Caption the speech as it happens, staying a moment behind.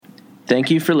Thank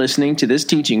you for listening to this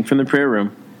teaching from the Prayer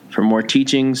Room. For more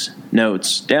teachings,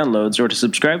 notes, downloads, or to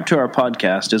subscribe to our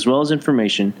podcast, as well as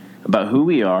information about who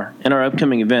we are and our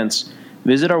upcoming events,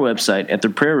 visit our website at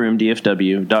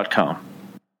theprayerroomdfw.com. Well,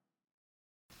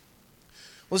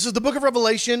 this is the book of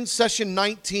Revelation, session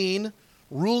 19,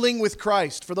 Ruling with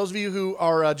Christ. For those of you who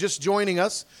are just joining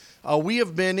us, we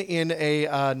have been in a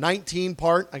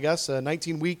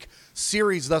 19-week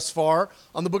series thus far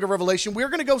on the book of Revelation. We're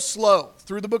going to go slow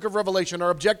through the book of Revelation. Our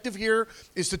objective here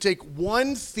is to take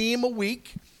one theme a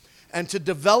week and to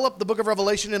develop the book of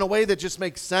Revelation in a way that just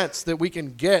makes sense, that we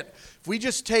can get. If we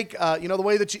just take, the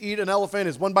way that you eat an elephant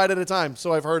is one bite at a time.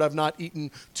 So I've heard. I've not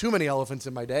eaten too many elephants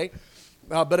in my day.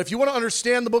 But if you want to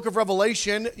understand the book of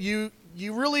Revelation, you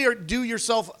really do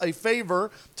yourself a favor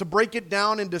to break it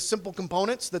down into simple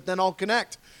components that then all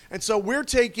connect. And so we're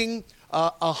taking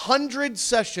 100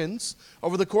 sessions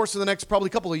over the course of the next probably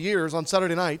couple of years on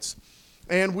Saturday nights.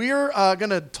 And we're going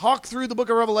to talk through the book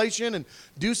of Revelation and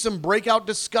do some breakout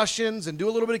discussions and do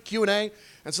a little bit of Q&A.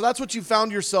 And so that's what you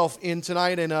found yourself in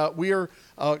tonight. And we are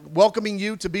welcoming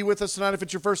you to be with us tonight if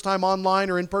it's your first time online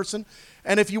or in person.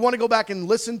 And if you want to go back and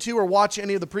listen to or watch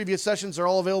any of the previous sessions, they're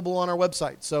all available on our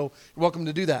website. So you're welcome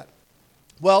to do that.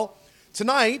 Well,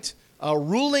 tonight,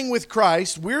 Ruling with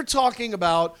Christ, we're talking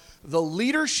about the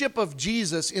leadership of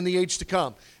Jesus in the age to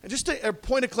come. And just a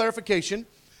point of clarification,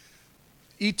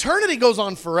 eternity goes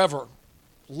on forever.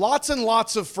 Lots and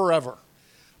lots of forever.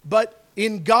 But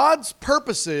in God's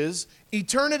purposes,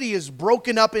 eternity is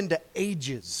broken up into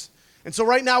ages. And so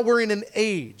right now we're in an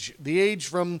age. The age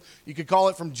from, you could call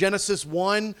it from Genesis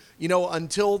 1,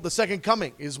 until the second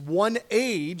coming is one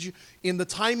age in the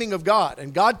timing of God.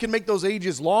 And God can make those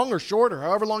ages long or short or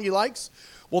however long he likes.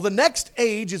 Well, the next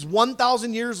age is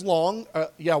 1,000 years long.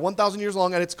 1,000 years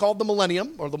long, and it's called the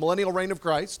millennium, or the millennial reign of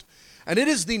Christ. And it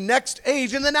is the next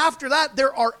age. And then after that,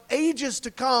 there are ages to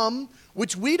come,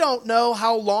 which we don't know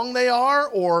how long they are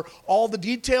or all the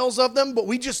details of them, but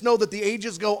we just know that the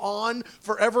ages go on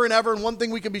forever and ever. And one thing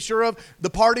we can be sure of,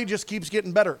 the party just keeps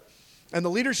getting better. And the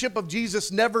leadership of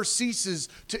Jesus never ceases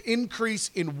to increase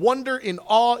in wonder, in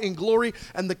awe, in glory.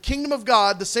 And the kingdom of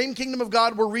God, the same kingdom of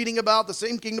God we're reading about, the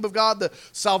same kingdom of God, the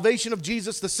salvation of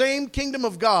Jesus, the same kingdom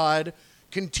of God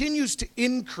continues to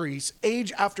increase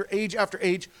age after age after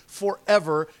age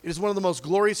forever. It is one of the most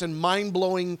glorious and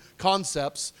mind-blowing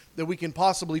concepts that we can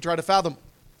possibly try to fathom.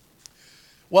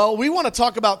 Well, we want to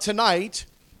talk about tonight,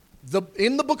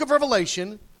 in the book of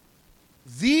Revelation,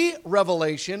 the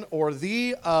revelation or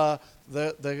the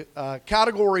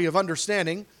category of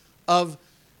understanding of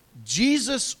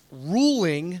Jesus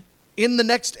ruling in the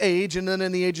next age and then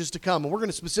in the ages to come. And we're going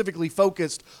to specifically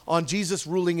focus on Jesus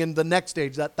ruling in the next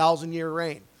age, that 1,000-year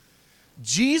reign.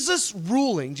 Jesus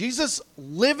ruling, Jesus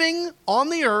living on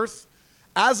the earth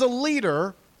as a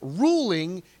leader,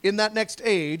 ruling in that next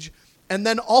age. And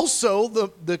then also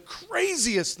the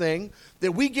craziest thing,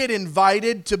 that we get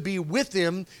invited to be with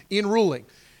him in ruling.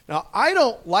 Now, I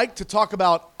don't like to talk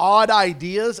about odd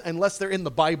ideas unless they're in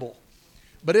the Bible.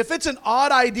 But if it's an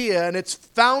odd idea and it's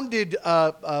founded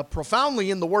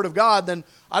profoundly in the Word of God, then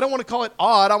I don't want to call it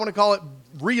odd. I want to call it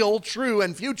real, true,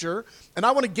 and future. And I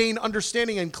want to gain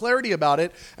understanding and clarity about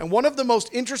it. And one of the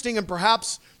most interesting and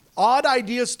perhaps odd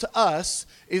ideas to us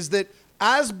is that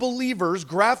as believers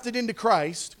grafted into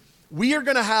Christ, we are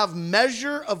going to have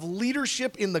measure of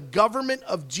leadership in the government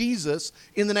of Jesus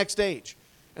in the next age.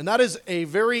 And that is a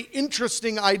very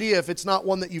interesting idea if it's not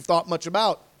one that you've thought much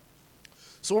about.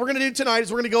 So what we're going to do tonight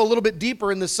is we're going to go a little bit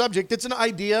deeper in this subject. It's an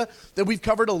idea that we've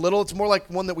covered a little. It's more like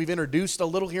one that we've introduced a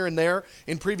little here and there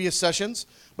in previous sessions.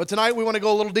 But tonight we want to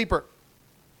go a little deeper.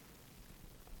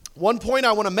 One point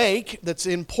I want to make that's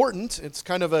important, it's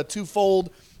kind of a twofold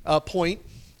point,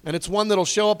 and it's one that'll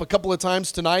show up a couple of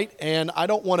times tonight, and I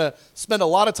don't want to spend a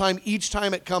lot of time each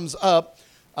time it comes up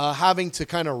having to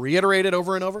kind of reiterate it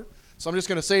over and over. So I'm just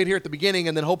going to say it here at the beginning,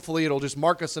 and then hopefully it'll just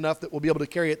mark us enough that we'll be able to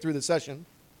carry it through the session.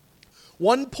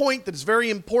 One point that is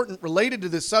very important related to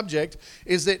this subject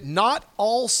is that not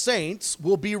all saints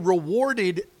will be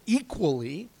rewarded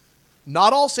equally.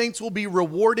 Not all saints will be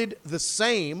rewarded the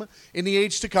same in the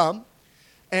age to come.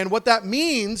 And what that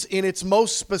means in its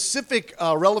most specific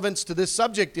relevance to this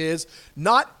subject is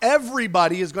not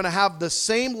everybody is going to have the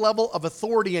same level of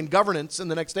authority and governance in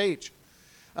the next age.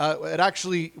 It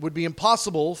actually would be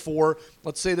impossible for,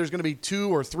 let's say there's going to be 2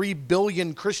 or 3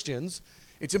 billion Christians.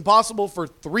 It's impossible for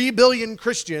 3 billion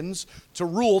Christians to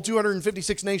rule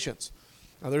 256 nations.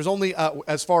 Now, there's only,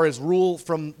 as far as rule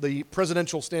from the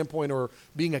presidential standpoint or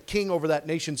being a king over that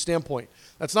nation standpoint.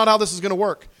 That's not how this is going to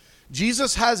work.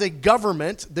 Jesus has a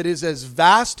government that is as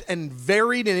vast and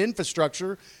varied in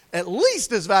infrastructure, at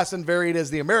least as vast and varied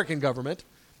as the American government,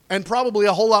 and probably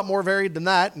a whole lot more varied than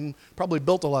that, and probably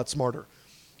built a lot smarter.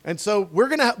 And so we're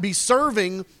going to be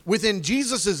serving within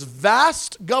Jesus'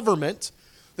 vast government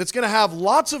that's going to have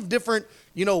lots of different,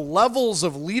 levels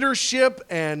of leadership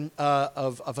and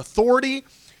of authority.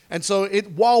 And so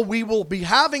while we will be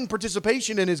having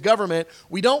participation in his government,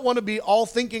 we don't want to be all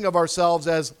thinking of ourselves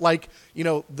as like,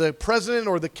 the president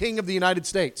or the king of the United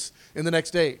States in the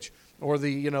next age, or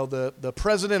the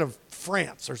president of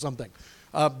France or something.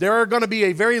 There are going to be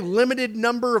a very limited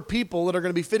number of people that are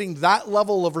going to be fitting that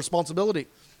level of responsibility.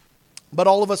 But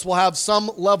all of us will have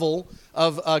some level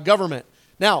of government.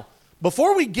 Now,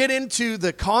 before we get into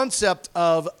the concept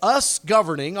of us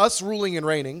governing, us ruling and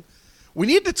reigning, we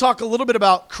need to talk a little bit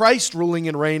about Christ ruling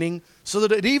and reigning so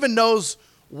that it even knows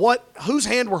whose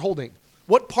hand we're holding,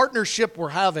 what partnership we're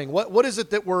having, what is it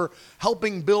that we're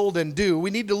helping build and do. We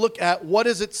need to look at what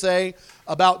does it say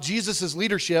about Jesus'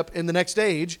 leadership in the next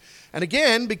age. And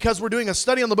again, because we're doing a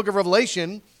study on the book of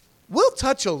Revelation, we'll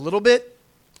touch a little bit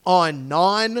on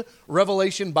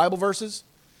non-Revelation Bible verses.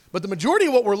 But the majority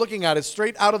of what we're looking at is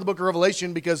straight out of the book of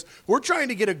Revelation, because we're trying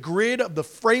to get a grid of the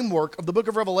framework of the book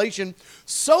of Revelation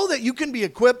so that you can be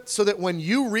equipped so that when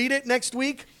you read it next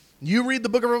week, you read the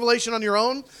book of Revelation on your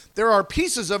own, there are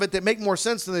pieces of it that make more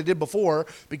sense than they did before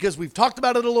because we've talked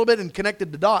about it a little bit and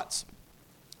connected the dots.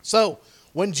 So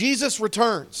when Jesus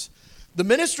returns, the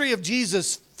ministry of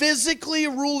Jesus physically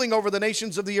ruling over the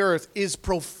nations of the earth is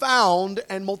profound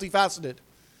and multifaceted.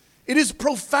 It is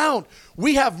profound.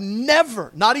 We have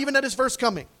never, not even at his first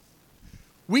coming,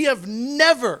 we have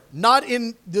never, not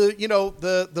in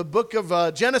the book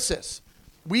of Genesis,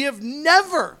 we have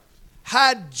never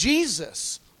had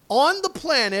Jesus on the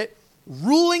planet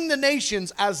ruling the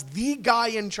nations as the guy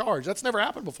in charge. That's never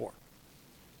happened before.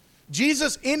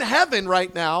 Jesus in heaven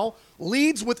right now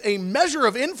leads with a measure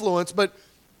of influence, but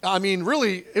I mean,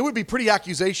 really, it would be pretty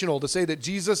accusational to say that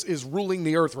Jesus is ruling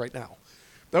the earth right now.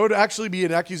 That would actually be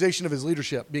an accusation of his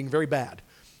leadership being very bad,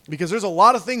 because there's a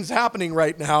lot of things happening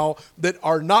right now that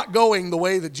are not going the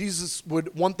way that Jesus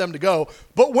would want them to go.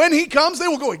 But when he comes, they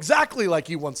will go exactly like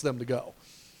he wants them to go.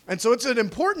 And so it's an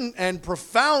important and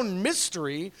profound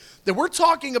mystery that we're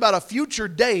talking about a future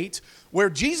date where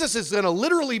Jesus is going to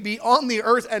literally be on the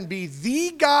earth and be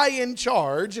the guy in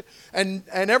charge, and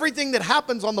everything that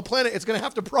happens on the planet is going to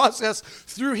have to process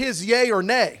through his yay or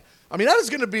nay. I mean, that is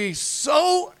going to be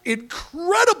so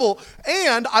incredible.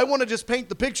 And I want to just paint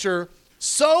the picture,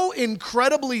 so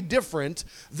incredibly different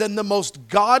than the most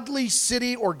godly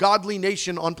city or godly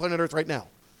nation on planet Earth right now.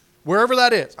 Wherever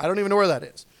that is. I don't even know where that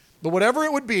is. But whatever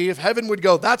it would be, if heaven would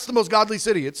go, that's the most godly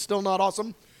city. It's still not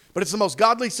awesome, but it's the most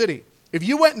godly city. If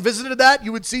you went and visited that,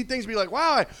 you would see things be like,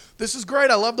 wow, this is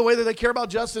great. I love the way that they care about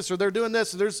justice, or they're doing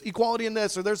this, or there's equality in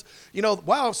this, or there's,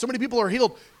 wow, so many people are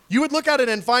healed. You would look at it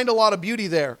and find a lot of beauty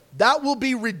there. That will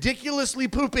be ridiculously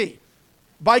poopy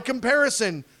by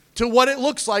comparison to what it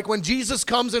looks like when Jesus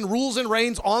comes and rules and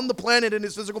reigns on the planet in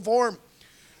his physical form.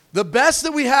 The best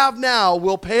that we have now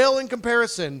will pale in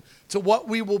comparison to what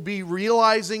we will be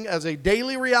realizing as a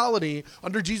daily reality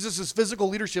under Jesus' physical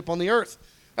leadership on the earth.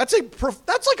 That's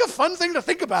like a fun thing to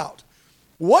think about.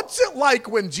 What's it like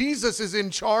when Jesus is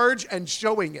in charge and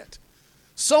showing it?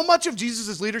 So much of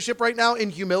Jesus' leadership right now in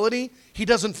humility, he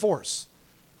doesn't force.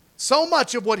 So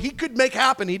much of what he could make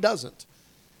happen, he doesn't.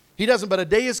 He doesn't, but a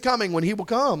day is coming when he will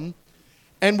come,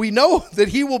 and we know that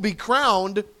he will be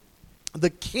crowned the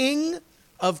King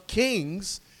of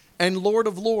Kings and Lord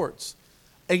of Lords,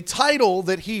 a title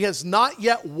that he has not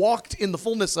yet walked in the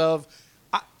fullness of.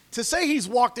 To say he's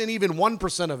walked in even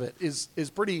 1% of it is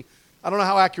pretty, I don't know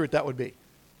how accurate that would be.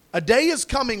 A day is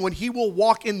coming when he will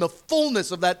walk in the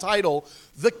fullness of that title,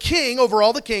 the king over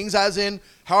all the kings, as in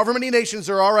however many nations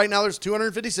there are right now. There's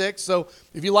 256. So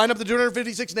if you line up the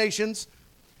 256 nations,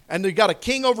 and you've got a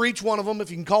king over each one of them, if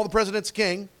you can call the president's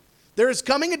king, there is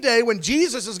coming a day when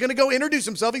Jesus is going to go introduce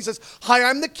himself. He says, hi,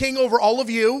 I'm the king over all of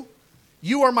you.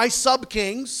 You are my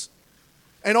sub-kings,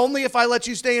 and only if I let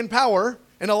you stay in power.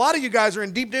 And a lot of you guys are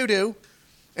in deep doo-doo,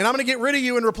 and I'm going to get rid of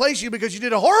you and replace you because you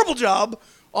did a horrible job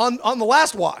on the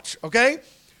last watch, okay?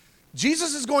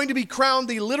 Jesus is going to be crowned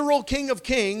the literal King of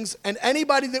Kings, and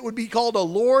anybody that would be called a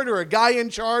Lord or a guy in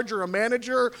charge or a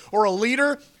manager or a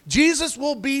leader, Jesus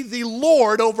will be the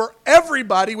Lord over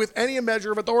everybody with any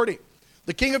measure of authority.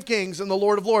 The King of Kings and the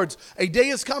Lord of Lords. A day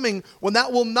is coming when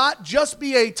that will not just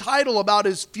be a title about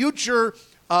his future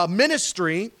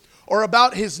ministry or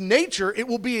about his nature. It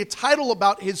will be a title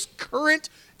about his current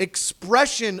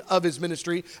expression of his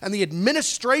ministry and the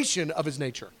administration of his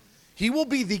nature. He will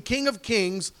be the King of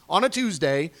Kings on a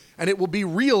Tuesday, and it will be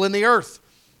real in the earth.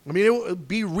 I mean, it will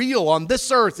be real on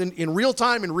this earth in real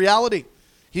time, in reality.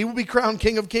 He will be crowned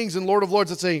King of Kings and Lord of Lords.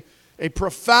 That's a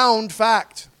profound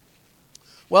fact.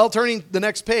 Well, turning the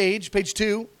next page, page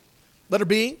 2, letter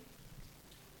B.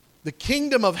 The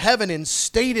kingdom of heaven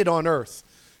instated on earth.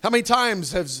 How many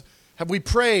times have we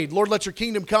prayed, Lord, let your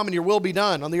kingdom come and your will be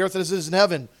done on the earth as it is in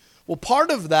heaven? Well, part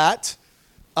of that,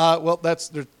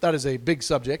 that is a big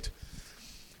subject.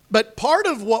 But part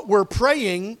of what we're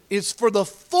praying is for the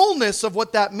fullness of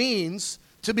what that means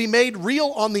to be made real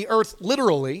on the earth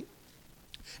literally.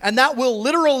 And that will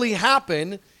literally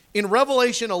happen in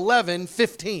Revelation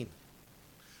 11:15.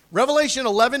 Revelation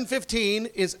 11:15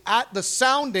 is at the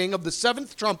sounding of the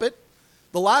seventh trumpet.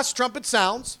 The last trumpet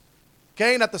sounds.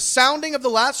 Okay, and at the sounding of the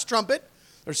last trumpet,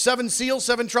 there's 7 seals,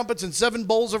 7 trumpets, and 7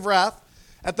 bowls of wrath.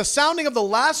 At the sounding of the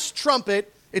last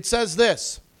trumpet, it says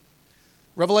this.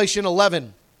 Revelation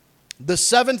 11. The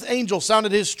seventh angel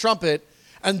sounded his trumpet,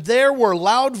 and there were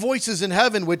loud voices in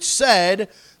heaven which said,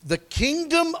 the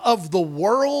kingdom of the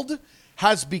world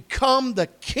has become the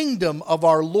kingdom of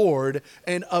our Lord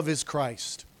and of his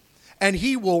Christ. And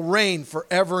he will reign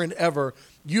forever and ever.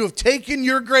 You have taken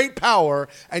your great power,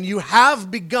 and you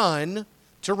have begun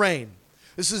to reign.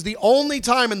 This is the only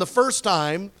time and the first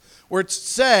time where it's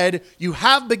said, you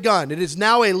have begun. It is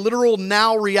now a literal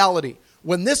now reality.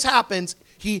 When this happens,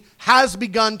 he has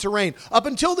begun to reign. Up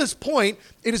until this point,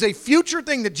 it is a future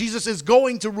thing that Jesus is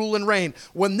going to rule and reign.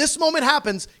 When this moment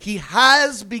happens, he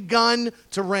has begun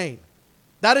to reign.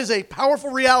 That is a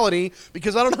powerful reality,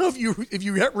 because I don't know if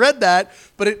you read that,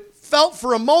 but it felt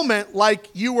for a moment like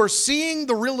you were seeing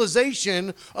the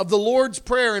realization of the Lord's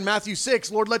Prayer in Matthew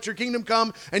 6. Lord, let your kingdom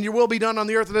come and your will be done on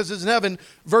the earth as it is in heaven.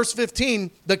 Verse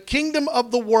 15, the kingdom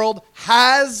of the world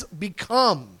has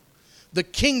become the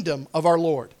kingdom of our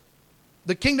Lord.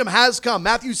 The kingdom has come.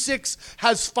 Matthew 6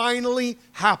 has finally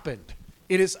happened.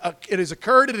 It has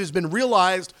occurred. It has been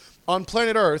realized on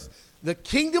planet Earth. The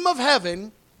kingdom of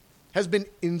heaven has been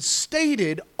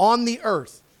instated on the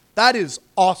earth. That is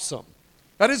awesome.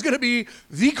 That is going to be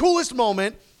the coolest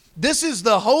moment. This is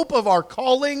the hope of our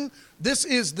calling. This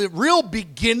is the real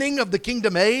beginning of the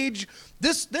kingdom age.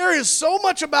 There is so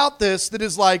much about this that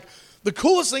is like the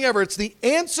coolest thing ever. It's the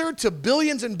answer to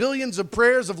billions and billions of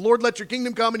prayers of, Lord, let your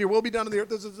kingdom come and your will be done on the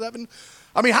earth as it is in heaven.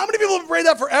 I mean, how many people have prayed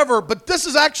that forever? But this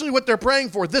is actually what they're praying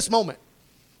for, this moment.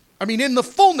 I mean, in the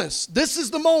fullness, this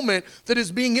is the moment that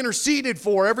is being interceded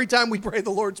for every time we pray the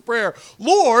Lord's Prayer.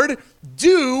 Lord,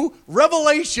 do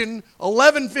Revelation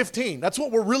 11:15. That's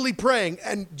what we're really praying.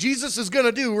 And Jesus is going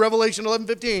to do Revelation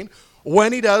 11:15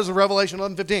 when he does Revelation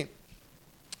 11:15.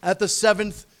 At the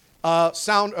seventh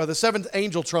sound, or the seventh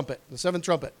angel trumpet, the seventh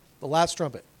trumpet, the last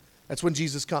trumpet. That's when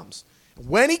Jesus comes.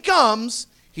 When he comes,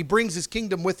 he brings his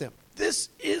kingdom with him. This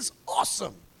is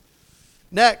awesome.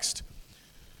 Next,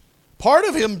 part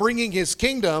of him bringing his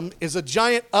kingdom is a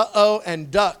giant and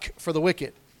duck for the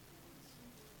wicked.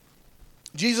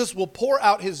 Jesus will pour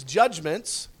out his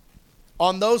judgments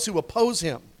on those who oppose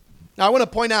him. Now, I want to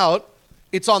point out,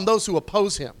 it's on those who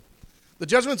oppose him. The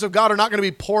judgments of God are not going to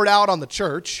be poured out on the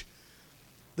church.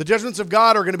 The judgments of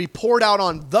God are going to be poured out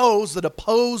on those that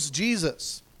oppose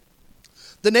Jesus.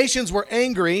 The nations were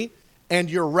angry,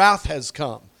 and your wrath has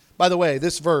come. By the way,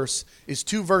 this verse is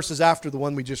 2 verses after the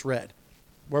one we just read,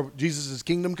 where Jesus'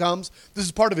 kingdom comes. This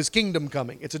is part of his kingdom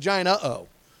coming. It's a giant uh-oh.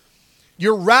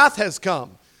 Your wrath has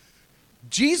come.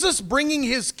 Jesus bringing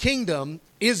his kingdom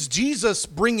is Jesus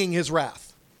bringing his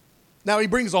wrath. Now, he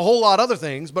brings a whole lot of other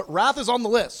things, but wrath is on the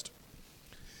list.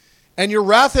 And your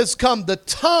wrath has come. The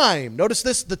time, notice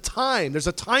this, the time. There's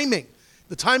a timing.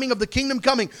 The timing of the kingdom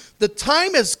coming. The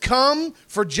time has come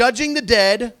for judging the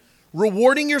dead,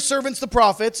 rewarding your servants, the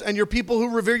prophets, and your people who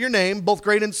revere your name, both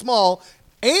great and small.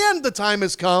 And the time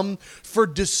has come for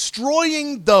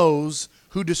destroying those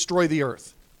who destroy the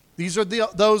earth. These are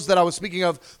those that I was speaking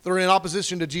of that are in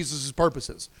opposition to Jesus'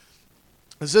 purposes.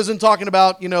 This isn't talking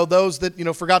about, those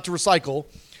that, forgot to recycle.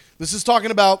 This is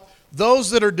talking about those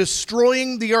that are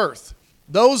destroying the earth.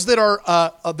 Those that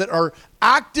are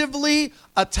actively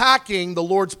attacking the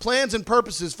Lord's plans and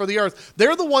purposes for the earth.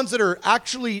 They're the ones that are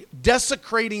actually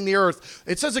desecrating the earth.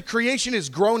 It says that creation is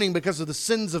groaning because of the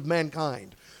sins of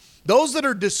mankind. Those that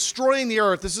are destroying the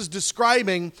earth, this is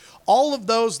describing all of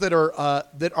those that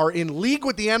are in league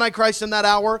with the Antichrist in that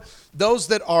hour, those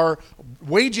that are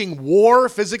waging war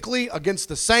physically against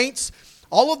the saints.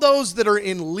 All of those that are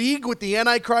in league with the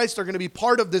Antichrist are going to be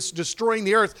part of this destroying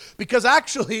the earth, because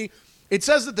actually it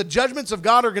says that the judgments of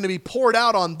God are going to be poured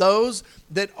out on those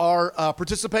that are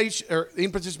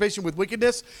in participation with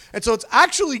wickedness. And so it's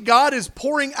actually God is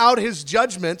pouring out his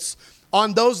judgments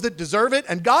on those that deserve it,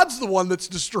 and God's the one that's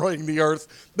destroying the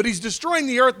earth. But he's destroying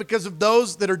the earth because of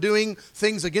those that are doing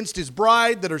things against his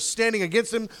bride, that are standing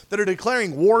against him, that are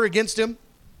declaring war against him.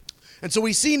 And so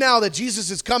we see now that Jesus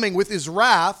is coming with his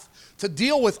wrath to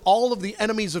deal with all of the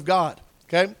enemies of God,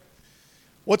 okay?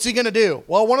 What's he going to do?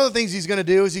 Well, one of the things he's going to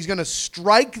do is he's going to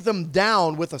strike them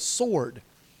down with a sword.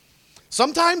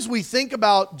 Sometimes we think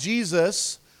about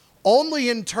Jesus only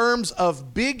in terms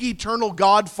of big eternal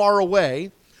God far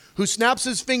away who snaps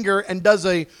his finger and does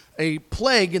a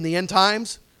plague in the end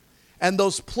times, and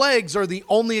those plagues are the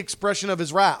only expression of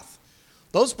his wrath.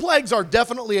 Those plagues are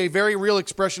definitely a very real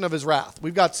expression of his wrath.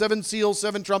 We've got 7 seals,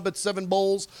 7 trumpets, 7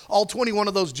 bowls. All 21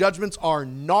 of those judgments are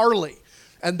gnarly.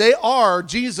 And they are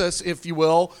Jesus, if you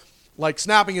will, like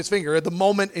snapping his finger at the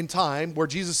moment in time where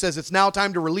Jesus says it's now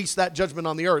time to release that judgment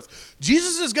on the earth.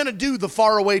 Jesus is going to do the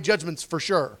faraway judgments for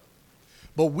sure.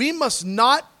 But we must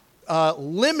not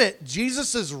limit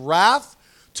Jesus' wrath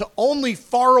to only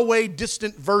faraway,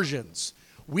 distant versions.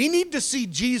 We need to see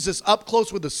Jesus up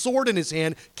close with a sword in his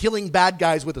hand, killing bad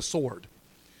guys with a sword.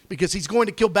 Because he's going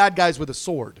to kill bad guys with a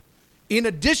sword, in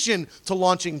addition to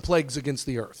launching plagues against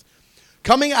the earth.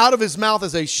 Coming out of his mouth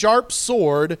is a sharp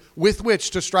sword with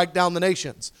which to strike down the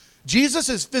nations. Jesus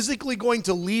is physically going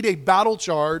to lead a battle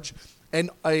charge, and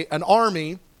an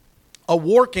army, a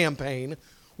war campaign,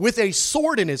 with a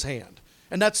sword in his hand.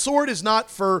 And that sword is not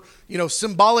for,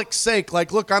 symbolic sake,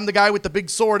 like, look, I'm the guy with the big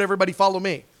sword, everybody follow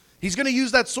me. He's going to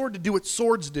use that sword to do what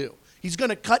swords do. He's going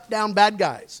to cut down bad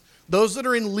guys, those that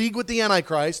are in league with the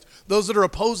Antichrist, those that are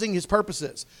opposing his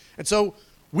purposes. And so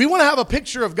we want to have a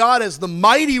picture of God as the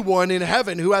mighty one in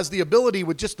heaven who has the ability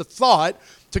with just a thought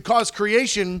to cause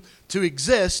creation to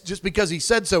exist just because he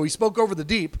said so. He spoke over the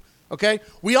deep. Okay?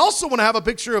 We also want to have a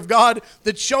picture of God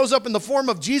that shows up in the form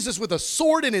of Jesus with a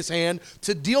sword in his hand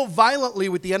to deal violently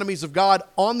with the enemies of God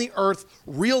on the earth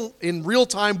in real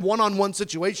time, one-on-one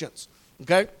situations.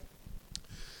 Okay?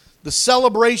 The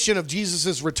celebration of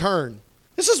Jesus' return.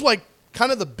 This is like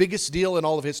kind of the biggest deal in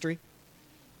all of history.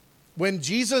 When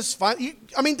Jesus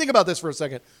think about this for a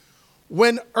second.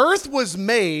 When earth was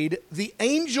made, the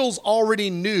angels already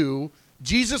knew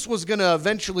Jesus was going to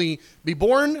eventually be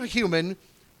born human,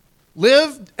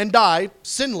 live and die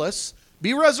sinless,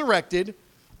 be resurrected,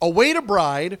 await a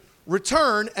bride,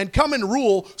 return, and come and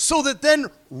rule so that then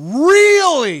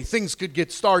really things could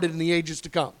get started in the ages to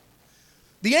come.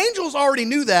 The angels already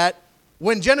knew that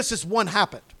when Genesis 1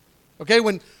 happened. Okay,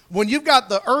 when you've got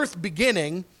the earth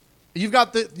beginning, you've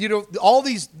got all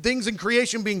these things in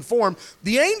creation being formed,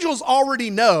 the angels already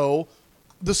know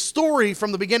the story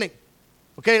from the beginning.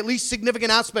 Okay, at least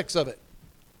significant aspects of it.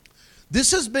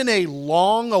 This has been a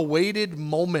long-awaited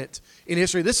moment in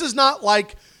history. This is not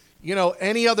like,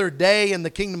 any other day in the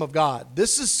kingdom of God.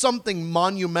 This is something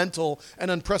monumental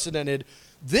and unprecedented.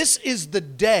 This is the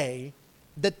day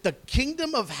that the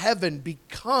kingdom of heaven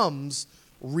becomes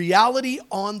reality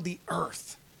on the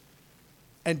earth.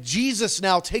 And Jesus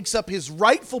now takes up his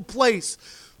rightful place,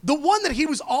 the one that he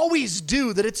was always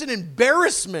due, that it's an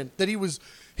embarrassment that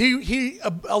he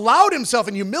allowed himself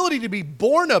in humility to be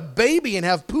born a baby and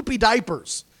have poopy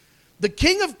diapers. The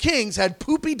King of Kings had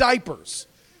poopy diapers.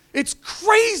 It's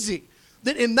crazy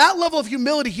that in that level of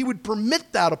humility, he would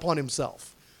permit that upon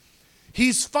himself.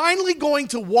 He's finally going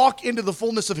to walk into the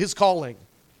fullness of his calling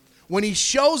when he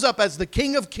shows up as the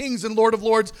King of Kings and Lord of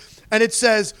Lords, and it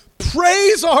says,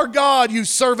 "Praise our God, you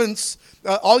servants,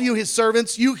 all you his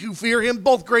servants, you who fear him,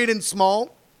 both great and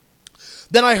small."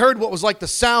 Then I heard what was like the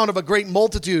sound of a great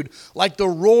multitude, like the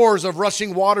roars of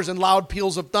rushing waters and loud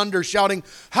peals of thunder, shouting,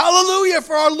 "Hallelujah,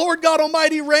 for our Lord God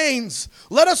Almighty reigns.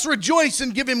 Let us rejoice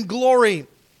and give him glory."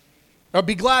 Or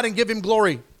be glad and give him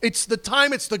glory. It's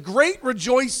the great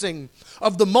rejoicing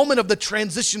of the moment of the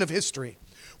transition of history,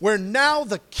 where now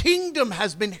the kingdom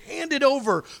has been handed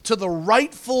over to the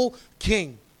rightful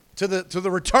king, to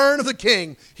the return of the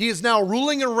king. He is now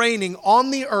ruling and reigning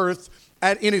on the earth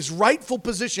in his rightful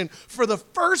position for the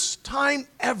first time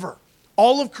ever.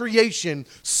 All of creation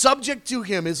subject to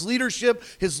him, his leadership,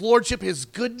 his lordship, his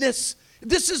goodness.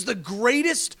 This is the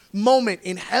greatest moment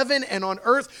in heaven and on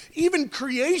earth. Even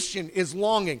creation is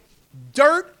longing.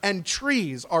 Dirt and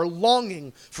trees are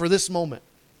longing for this moment.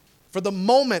 For the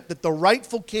moment that the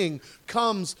rightful king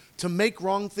comes to make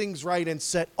wrong things right and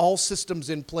set all systems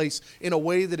in place in a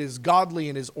way that is godly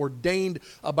and is ordained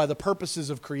by the purposes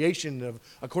of creation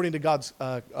according to God's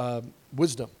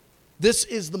wisdom. This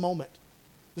is the moment.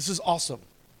 This is awesome.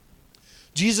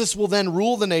 Jesus will then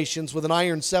rule the nations with an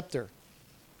iron scepter.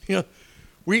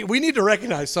 We need to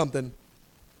recognize something.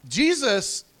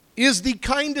 Jesus is the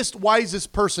kindest,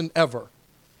 wisest person ever.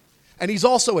 And he's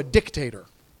also a dictator.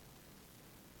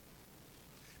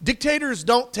 Dictators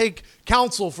don't take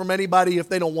counsel from anybody if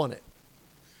they don't want it.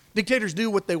 Dictators do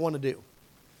what they want to do.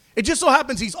 It just so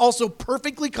happens he's also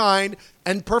perfectly kind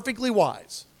and perfectly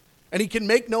wise, and he can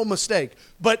make no mistake.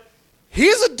 But he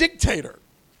is a dictator,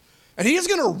 and he is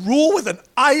going to rule with an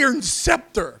iron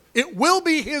scepter. It will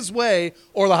be his way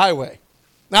or the highway.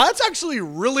 Now, that's actually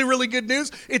really, really good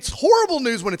news. It's horrible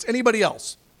news when it's anybody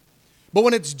else. But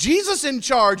when it's Jesus in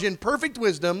charge, in perfect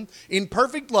wisdom, in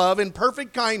perfect love, in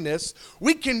perfect kindness,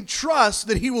 we can trust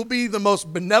that he will be the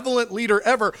most benevolent leader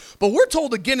ever. But we're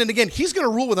told again and again, he's going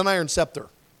to rule with an iron scepter.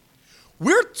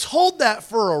 We're told that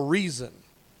for a reason,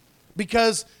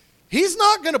 because he's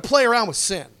not going to play around with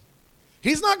sin.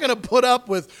 He's not going to put up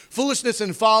with foolishness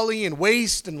and folly and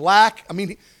waste and lack. I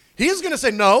mean, he's going to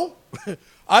say, no,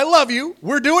 I love you.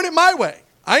 We're doing it my way.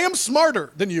 I am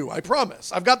smarter than you, I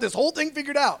promise. I've got this whole thing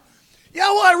figured out. Yeah,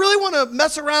 well, I really want to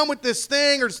mess around with this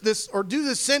thing or do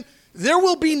this sin. There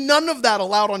will be none of that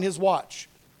allowed on his watch.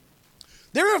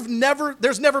 There's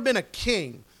never been a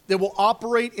king that will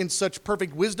operate in such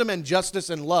perfect wisdom and justice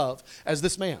and love as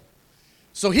this man.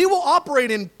 So he will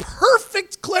operate in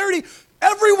perfect clarity.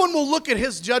 Everyone will look at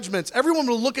his judgments. Everyone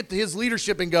will look at his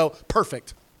leadership and go,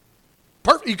 perfect.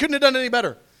 Perfect. You couldn't have done any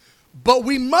better. But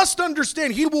we must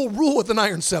understand he will rule with an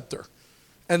iron scepter.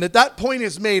 And that point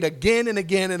is made again and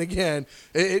again and again.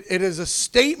 It is a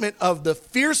statement of the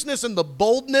fierceness and the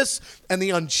boldness and the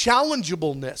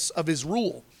unchallengeableness of his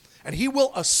rule. And he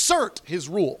will assert his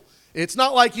rule. It's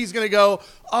not like he's going to go,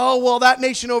 oh, well, that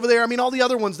nation over there, I mean, all the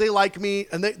other ones, they like me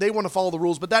and they want to follow the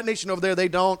rules, but that nation over there, they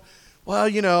don't. Well,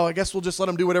 I guess we'll just let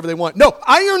them do whatever they want. No,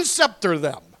 iron scepter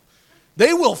them.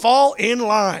 They will fall in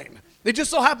line. It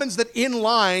just so happens that in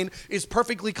line is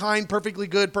perfectly kind, perfectly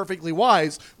good, perfectly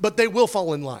wise, but they will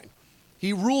fall in line.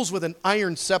 He rules with an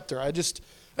iron scepter.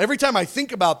 Every time I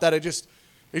think about that, it just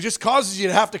causes you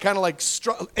to have to kind of like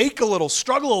ache a little,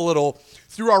 struggle a little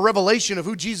through our revelation of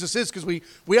who Jesus is, because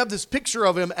we have this picture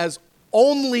of him as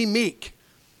only meek.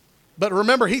 But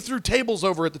remember, he threw tables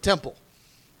over at the temple,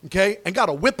 okay, and got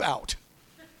a whip out.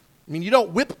 I mean, you don't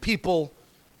whip people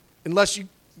unless you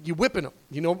whipping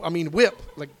them, whip,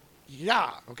 like,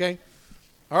 yeah, okay?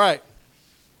 All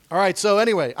right, so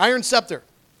anyway, iron scepter.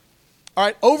 All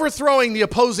right, overthrowing the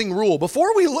opposing rule.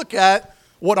 Before we look at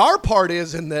what our part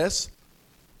is in this,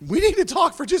 we need to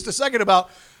talk for just a second about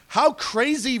how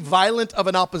crazy violent of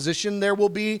an opposition there will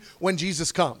be when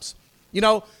Jesus comes.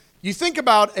 You think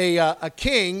about a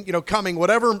king, coming,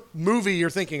 whatever movie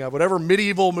you're thinking of, whatever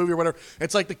medieval movie or whatever.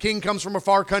 It's like the king comes from a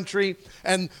far country,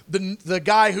 and the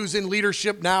guy who's in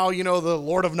leadership now, the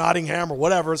Lord of Nottingham or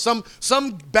whatever, some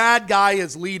bad guy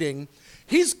is leading.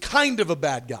 He's kind of a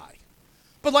bad guy,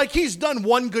 but like he's done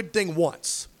one good thing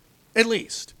once, at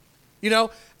least,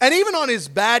 And even on his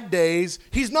bad days,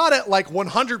 he's not at like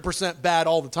 100% bad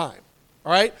all the time,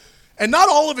 all right? And not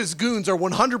all of his goons are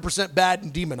 100% bad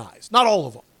and demonized, not all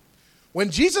of them. When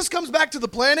Jesus comes back to the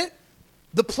planet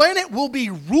will be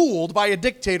ruled by a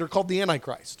dictator called the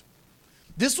Antichrist.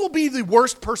 This will be the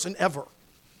worst person ever.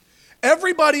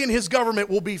 Everybody in his government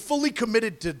will be fully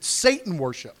committed to Satan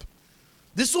worship.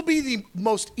 This will be the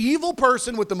most evil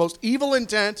person with the most evil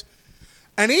intent.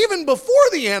 And even before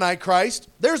the Antichrist,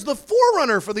 there's the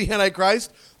forerunner for the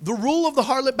Antichrist, the rule of the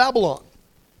harlot Babylon.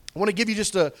 I want to give you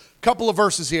just a couple of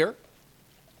verses here.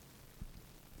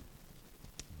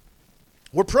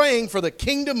 We're praying for the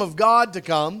kingdom of God to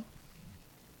come,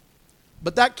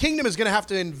 but that kingdom is going to have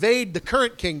to invade the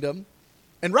current kingdom.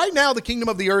 And right now, the kingdom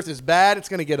of the earth is bad. It's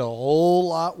going to get a whole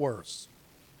lot worse.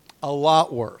 A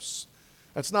lot worse.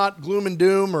 That's not gloom and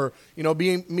doom or,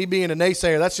 being a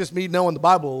naysayer. That's just me knowing the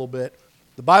Bible a little bit.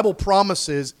 The Bible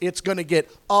promises it's going to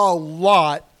get a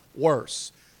lot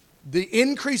worse. The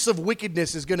increase of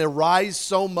wickedness is going to rise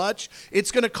so much,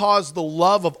 it's going to cause the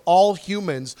love of all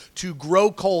humans to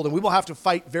grow cold. And we will have to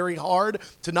fight very hard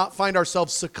to not find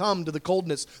ourselves succumb to the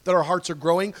coldness that our hearts are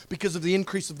growing because of the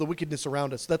increase of the wickedness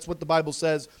around us. That's what the Bible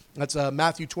says. That's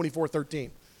Matthew 24:13.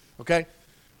 Okay?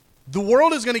 The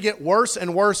world is going to get worse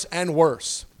and worse and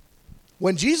worse.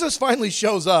 When Jesus finally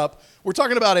shows up, we're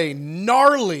talking about a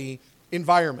gnarly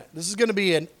environment. This is going to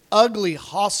be an ugly,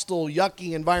 hostile,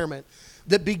 yucky environment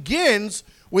that begins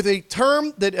with a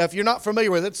term that, if you're not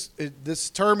familiar with it, this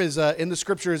term is in the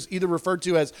scriptures either referred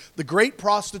to as the great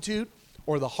prostitute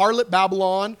or the harlot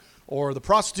Babylon or the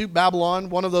prostitute Babylon,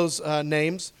 one of those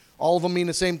names. All of them mean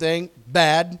the same thing,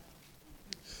 bad.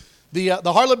 The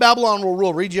harlot Babylon will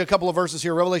rule. Read you a couple of verses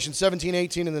here, Revelation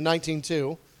 17:18 and then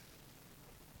 19:2.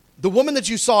 The woman that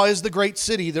you saw is the great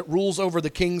city that rules over the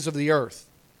kings of the earth.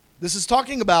 This is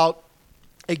talking about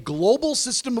a global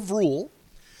system of rule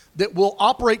that will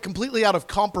operate completely out of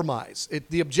compromise.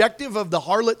 The objective of the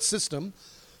harlot system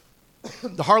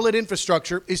the harlot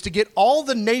infrastructure, is to get all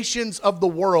the nations of the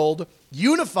world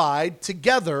unified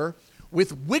together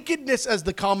with wickedness as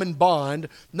the common bond,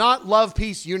 not love,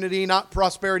 peace, unity, not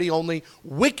prosperity only.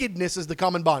 Wickedness is the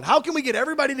common bond. How can we get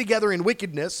everybody together in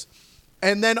wickedness?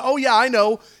 And then, oh yeah, I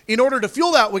know, in order to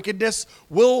fuel that wickedness,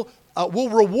 we'll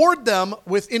reward them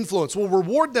with influence. We'll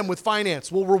reward them with finance.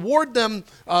 We'll reward them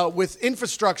with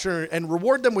infrastructure and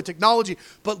reward them with technology.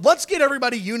 But let's get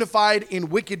everybody unified in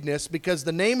wickedness, because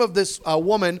the name of this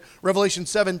woman, Revelation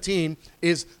 17,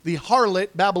 is the harlot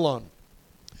Babylon.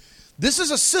 This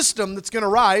is a system that's going to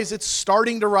rise. It's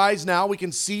starting to rise now. We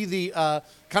can see the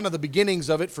kind of the beginnings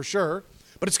of it for sure.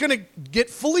 But it's going to get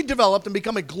fully developed and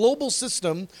become a global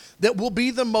system that will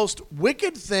be the most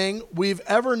wicked thing we've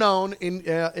ever known in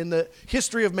the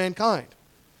history of mankind.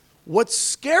 What's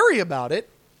scary about it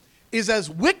is, as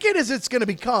wicked as it's going to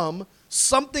become,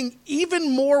 something even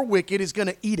more wicked is going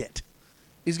to eat it,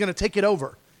 is going to take it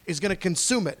over, is going to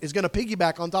consume it, is going to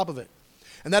piggyback on top of it.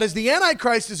 And that is, the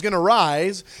Antichrist is going to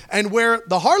rise, and where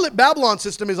the harlot Babylon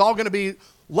system is all going to be,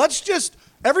 let's just,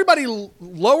 everybody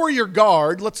lower your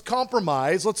guard, let's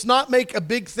compromise, let's not make a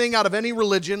big thing out of any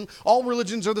religion, all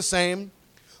religions are the same.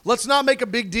 Let's not make a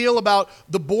big deal about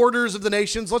the borders of the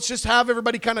nations. Let's just have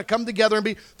everybody kind of come together and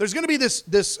be, there's going to be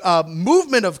this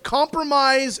movement of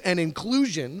compromise and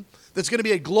inclusion that's going to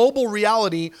be a global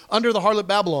reality under the harlot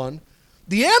Babylon.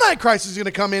 The Antichrist is going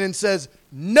to come in and says,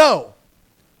 no,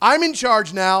 I'm in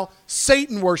charge now.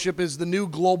 Satan worship is the new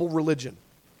global religion.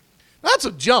 That's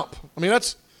a jump. I mean,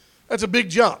 that's a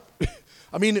big jump.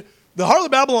 I mean, the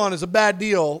harlot Babylon is a bad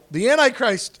deal. The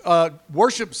Antichrist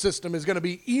worship system is going to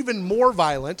be even more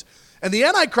violent. And the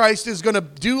Antichrist is going to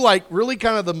do like really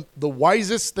kind of the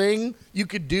wisest thing you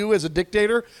could do as a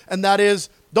dictator. And that is,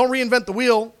 don't reinvent the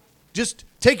wheel. Just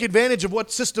take advantage of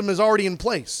what system is already in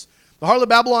place. The harlot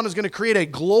Babylon is going to create a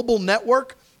global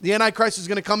network. The Antichrist is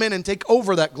going to come in and take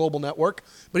over that global network,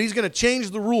 but he's going to change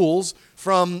the rules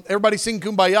from everybody sing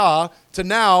Kumbaya to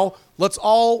now let's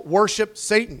all worship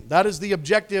Satan. That is the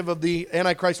objective of the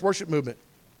Antichrist worship movement.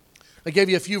 I gave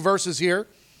you a few verses here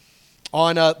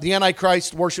on the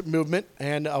Antichrist worship movement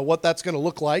and what that's going to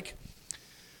look like.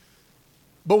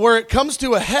 But where it comes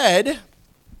to a head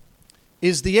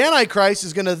is the Antichrist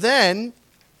is going to then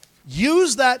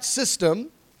use that system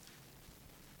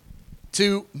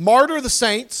to martyr the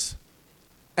saints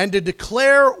and to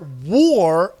declare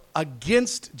war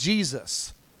against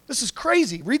Jesus. This is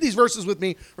crazy. Read these verses with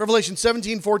me. Revelation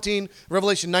 17:14,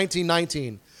 Revelation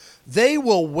 19:19. They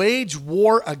will wage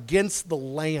war against the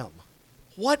Lamb.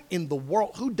 What in the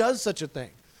world? Who does such a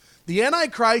thing? The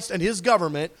Antichrist and his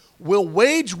government will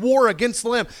wage war against the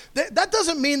Lamb. That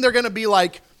doesn't mean they're going to be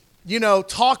like,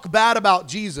 talk bad about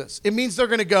Jesus. It means they're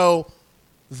going to go,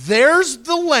 there's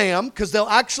the Lamb, because they'll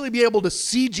actually be able to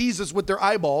see Jesus with their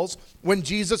eyeballs when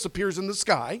Jesus appears in the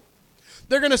sky.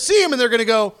 They're going to see him and they're going to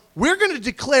go, we're going to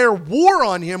declare war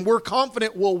on him. We're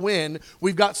confident we'll win.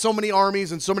 We've got so many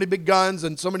armies and so many big guns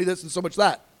and so many this and so much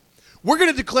that. We're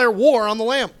going to declare war on the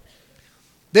Lamb.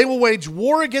 They will wage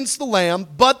war against the Lamb,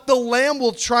 but the Lamb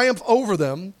will triumph over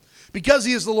them because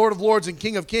he is the Lord of Lords and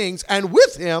King of Kings, and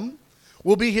with him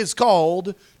will be his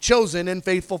called, chosen, and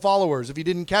faithful followers. If you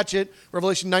didn't catch it,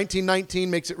 Revelation 19:19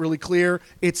 makes it really clear.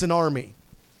 It's an army.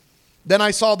 Then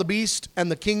I saw the beast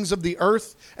and the kings of the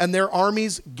earth and their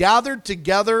armies gathered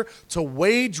together to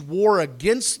wage war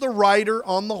against the rider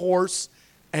on the horse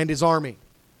and his army.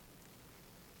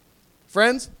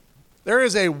 Friends, there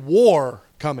is a war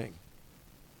coming.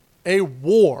 A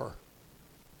war.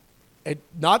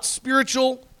 Not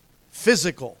spiritual,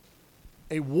 physical.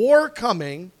 A war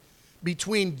coming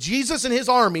between Jesus and his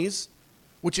armies,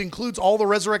 which includes all the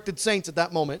resurrected saints at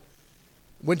that moment.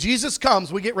 When Jesus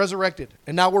comes, we get resurrected,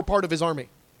 and now we're part of his army.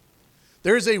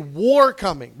 There is a war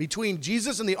coming between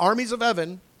Jesus and the armies of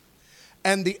heaven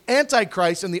and the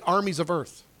Antichrist and the armies of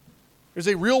earth. There's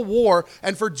a real war,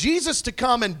 and for Jesus to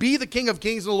come and be the King of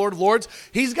Kings and the Lord of Lords,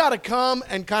 he's got to come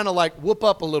and kind of like whoop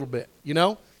up a little bit,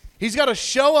 He's got to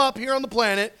show up here on the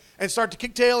planet and start to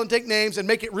kick tail and take names and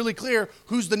make it really clear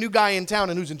who's the new guy in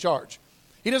town and who's in charge.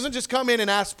 He doesn't just come in and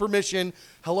ask permission.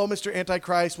 Hello, Mr.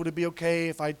 Antichrist, would it be okay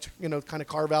if I, kind of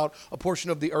carve out a portion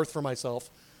of the earth for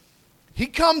myself? He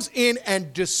comes in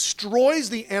and destroys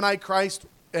the Antichrist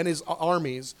and his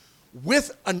armies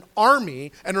with an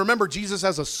army. And remember, Jesus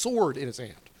has a sword in his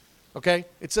hand, okay?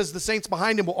 It says the saints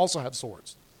behind him will also have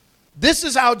swords. This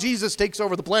is how Jesus takes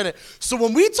over the planet. So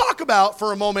when we talk about,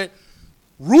 for a moment,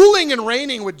 ruling and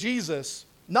reigning with Jesus,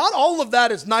 not all of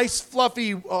that is nice,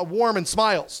 fluffy, warm, and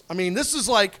smiles. I mean, this is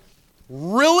like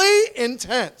really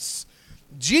intense.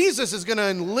 Jesus is going to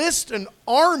enlist an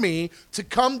army to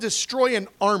come destroy an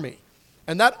army.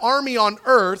 And that army on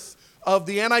earth of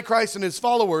the Antichrist and his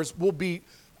followers will be,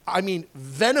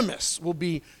 venomous, will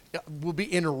be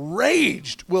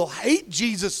enraged, will hate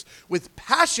Jesus with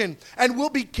passion, and will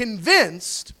be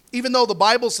convinced, even though the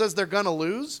Bible says they're going to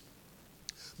lose,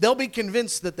 they'll be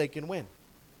convinced that they can win.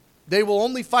 They will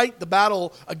only fight the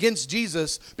battle against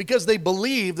Jesus because they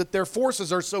believe that their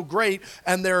forces are so great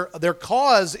and their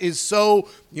cause is so,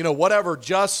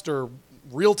 just or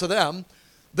real to them,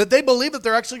 that they believe that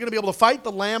they're actually going to be able to fight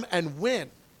the Lamb and win.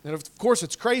 And of course,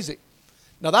 it's crazy.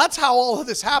 Now, that's how all of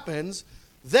this happens.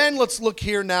 Then let's look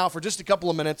here now for just a couple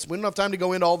of minutes. We don't have time to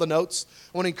go into all the notes.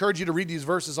 I want to encourage you to read these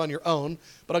verses on your own,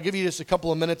 but I'll give you just a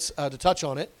couple of minutes to touch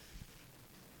on it.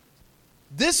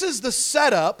 This is the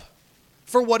setup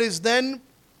for what is then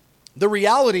the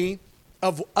reality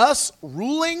of us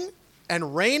ruling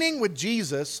and reigning with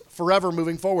Jesus forever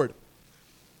moving forward.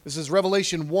 This is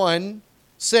Revelation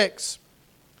 1:6.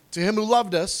 To him who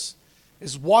loved us,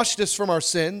 has washed us from our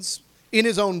sins in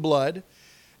his own blood,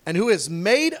 and who has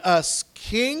made us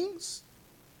kings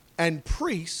and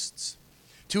priests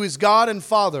to his God and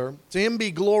Father, to him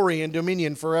be glory and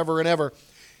dominion forever and ever.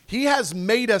 He has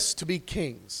made us to be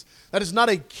kings. That is not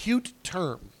a cute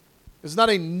term. It's not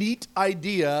a neat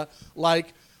idea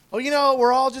like,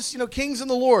 we're all just, kings in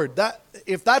the Lord.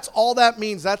 If that's all that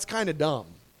means, that's kind of dumb.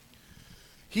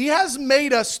 He has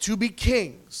made us to be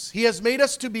kings. He has made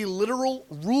us to be literal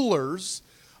rulers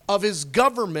of his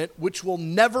government, which will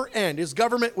never end. His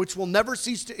government, which will never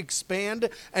cease to expand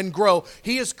and grow.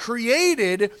 He has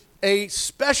created a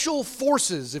special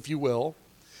forces, if you will,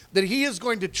 that he is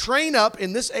going to train up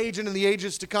in this age and in the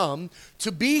ages to come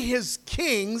to be his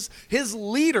kings, his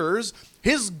leaders,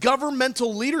 his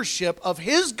governmental leadership of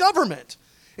his government.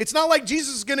 It's not like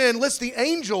Jesus is going to enlist the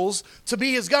angels to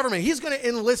be his government. He's going to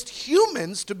enlist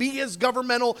humans to be his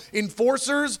governmental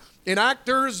enforcers,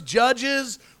 enactors,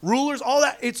 judges, rulers, all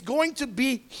that. It's going to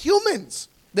be humans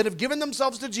that have given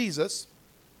themselves to Jesus,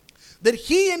 that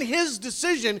he in his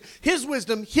decision, his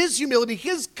wisdom, his humility,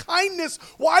 his kindness,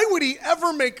 why would he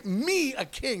ever make me a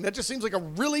king? That just seems like a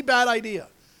really bad idea.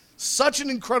 Such an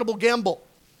incredible gamble.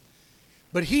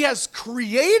 But he has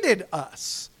created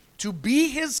us to be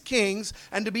his kings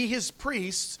and to be his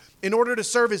priests in order to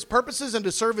serve his purposes and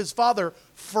to serve his Father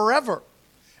forever.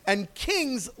 And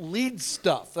kings lead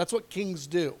stuff. That's what kings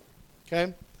do.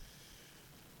 Okay?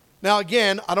 Now,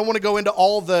 again, I don't want to go into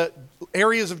all the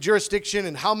areas of jurisdiction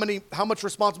and how much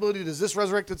responsibility does this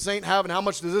resurrected saint have and how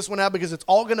much does this one have, because it's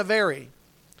all going to vary.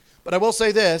 But I will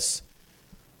say this: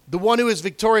 the one who is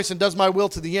victorious and does my will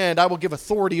to the end, I will give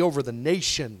authority over the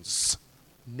nations.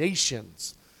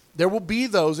 Nations. There will be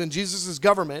those in Jesus'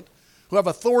 government who have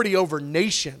authority over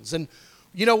nations. And,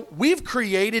 we've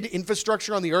created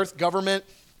infrastructure on the earth, government,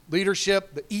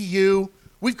 leadership, the EU.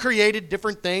 We've created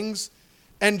different things.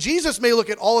 And Jesus may look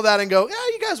at all of that and go, yeah,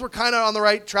 you guys were kind of on the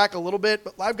right track a little bit,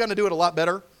 but I've got to do it a lot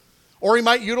better. Or he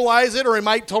might utilize it, or he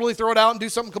might totally throw it out and do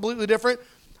something completely different.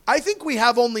 I think we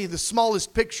have only the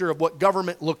smallest picture of what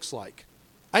government looks like.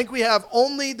 I think we have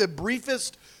only the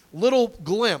briefest little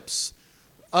glimpse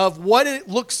of what it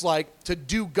looks like to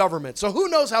do government. So who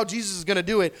knows how Jesus is going to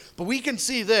do it, but we can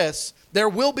see this. There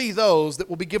will be those that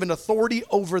will be given authority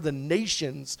over the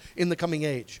nations in the coming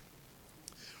age.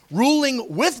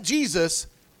 Ruling with Jesus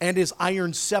and his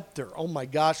iron scepter. Oh my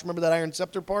gosh, remember that iron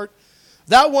scepter part?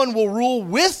 That one will rule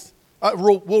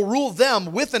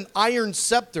them with an iron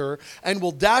scepter and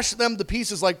will dash them to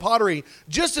pieces like pottery,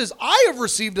 just as I have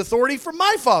received authority from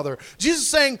my Father. Jesus is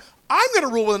saying, I'm going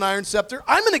to rule with an iron scepter.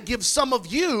 I'm going to give some of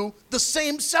you the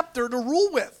same scepter to rule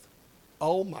with.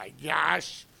 Oh my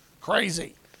gosh,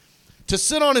 crazy. To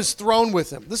sit on his throne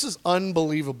with him. This is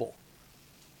unbelievable.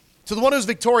 To the one who's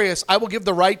victorious, I will give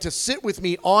the right to sit with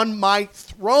me on my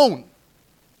throne,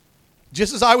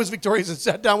 just as I was victorious and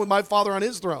sat down with my Father on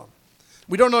his throne.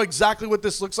 We don't know exactly what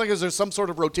this looks like. Is there some sort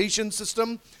of rotation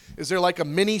system? Is there like a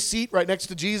mini seat right next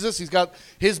to Jesus? He's got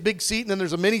his big seat, and then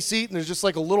there's a mini seat, and there's just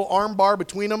like a little arm bar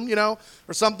between them,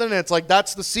 or something, and it's like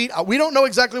that's the seat. We don't know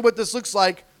exactly what this looks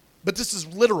like, but this is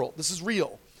literal. This is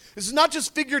real. This is not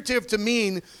just figurative to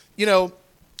mean,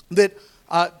 that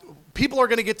people are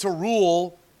going to get to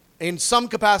rule in some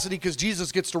capacity because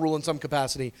Jesus gets to rule in some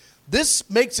capacity. This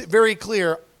makes it very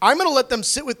clear. I'm going to let them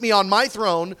sit with me on my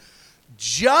throne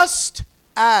just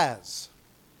as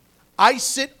I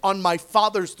sit on my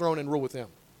Father's throne and rule with him.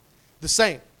 The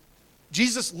same.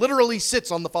 Jesus literally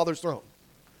sits on the Father's throne.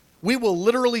 We will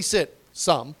literally sit,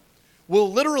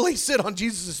 will literally sit on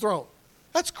Jesus' throne.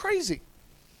 That's crazy.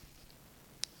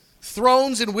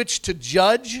 Thrones in which to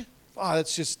judge.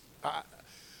 That's just...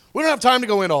 We don't have time to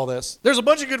go into all this. There's a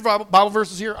bunch of good Bible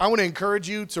verses here. I want to encourage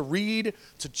you to read,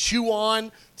 to chew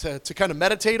on, to kind of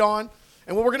meditate on.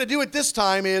 And what we're going to do at this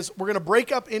time is we're going to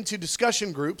break up into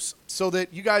discussion groups so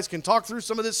that you guys can talk through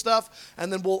some of this stuff,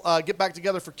 and then we'll get back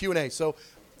together for Q&A. So,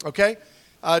 okay?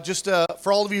 Just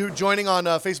for all of you who are joining on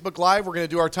Facebook Live, we're going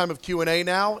to do our time of Q&A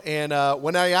now. And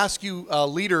when I ask you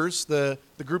leaders, the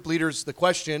group leaders, the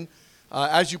question,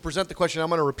 as you present the question, I'm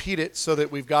going to repeat it so that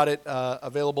we've got it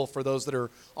available for those that are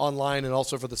online and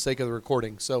also for the sake of the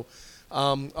recording. So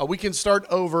we can start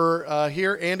over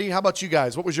here. Andy, how about you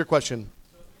guys? What was your question?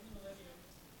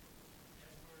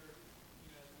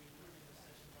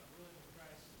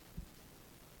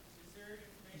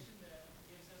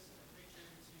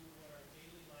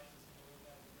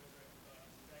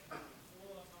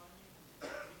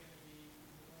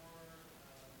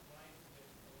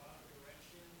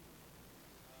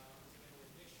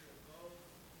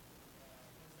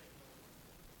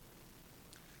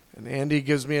 And Andy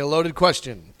gives me a loaded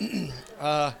question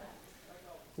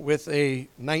with a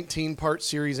 19-part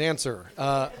series answer.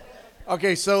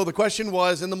 Okay, so the question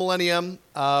was, in the millennium,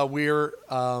 we're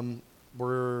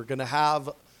going to have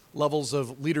levels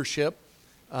of leadership.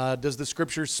 Does the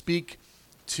Scripture speak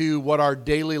to what our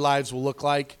daily lives will look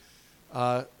like?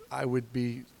 I would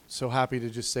be so happy to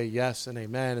just say yes and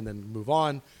amen and then move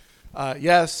on.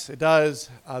 Yes, it does.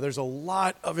 There's a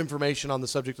lot of information on the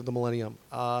subject of the millennium.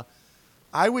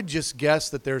 I would just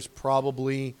guess that there's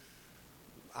probably,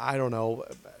 I don't know,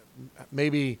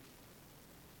 maybe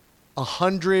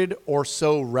 100 or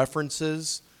so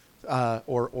references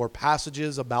or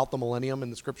passages about the millennium in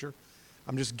the Scripture.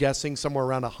 I'm just guessing somewhere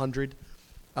around 100.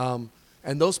 And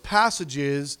those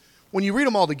passages, when you read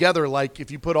them all together, like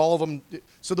if you put all of them,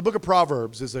 so the book of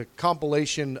Proverbs is a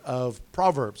compilation of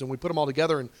Proverbs, and we put them all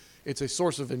together, and it's a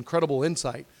source of incredible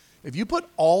insight. If you put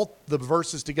all the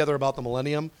verses together about the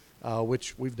millennium,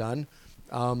 which we've done,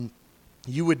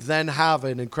 you would then have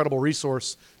an incredible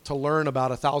resource to learn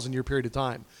about a 1,000-year period of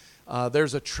time.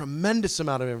 There's a tremendous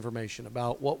amount of information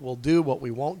about what we'll do, what we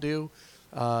won't do,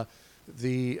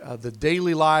 the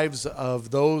daily lives of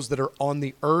those that are on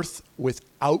the earth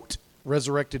without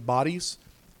resurrected bodies,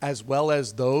 as well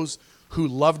as those who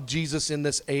loved Jesus in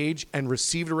this age and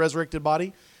received a resurrected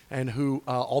body, and who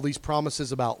all these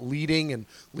promises about leading and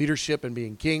leadership and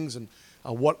being kings and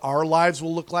what our lives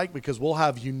will look like, because we'll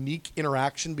have unique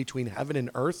interaction between heaven and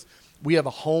earth. We have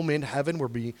a home in heaven where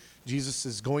Jesus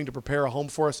is going to prepare a home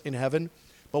for us in heaven,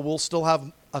 but we'll still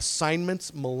have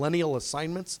assignments, millennial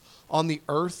assignments on the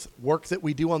earth, work that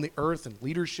we do on the earth and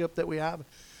leadership that we have.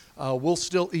 We'll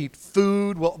still eat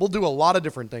food. We'll do a lot of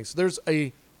different things. So there's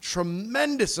a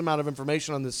tremendous amount of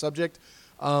information on this subject.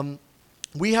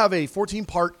 We have a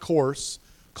 14-part course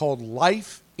called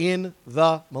Life in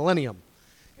the Millennium.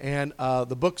 And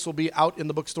the books will be out in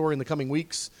the bookstore in the coming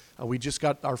weeks. We just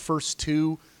got our first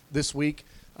 2 this week.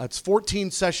 It's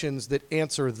 14 sessions that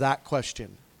answer that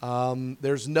question.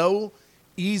 There's no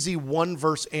easy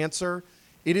one-verse answer.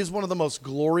 It is one of the most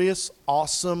glorious,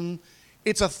 awesome.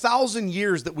 It's 1,000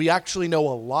 years that we actually know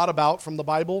a lot about from the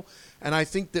Bible. And I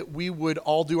think that we would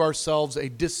all do ourselves a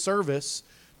disservice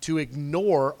to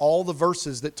ignore all the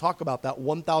verses that talk about that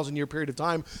 1,000-year period of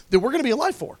time that we're going to be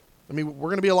alive for. I mean, we're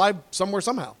going to be alive somewhere,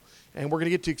 somehow, and we're going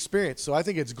to get to experience. So I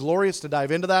think it's glorious to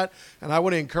dive into that, and I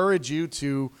want to encourage you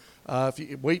to, if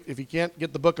you can't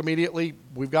get the book immediately,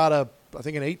 we've got I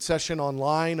think an 8-session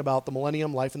online about the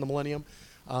millennium, life in the millennium.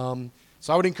 So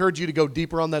I would encourage you to go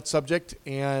deeper on that subject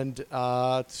and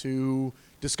to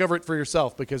discover it for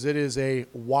yourself, because it is a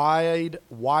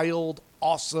wild,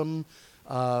 awesome,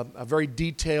 a very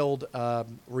detailed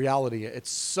reality.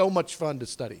 It's so much fun to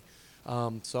study.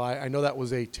 So I know that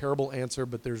was a terrible answer,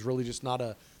 but there's really just not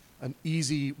an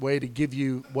easy way to give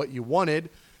you what you wanted,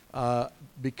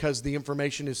 because the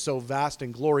information is so vast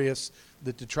and glorious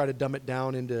that to try to dumb it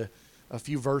down into a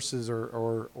few verses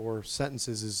or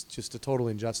sentences is just a total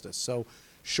injustice. So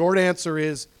short answer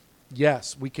is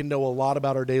yes, we can know a lot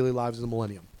about our daily lives in the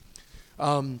millennium.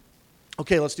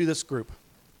 Okay, let's do this group.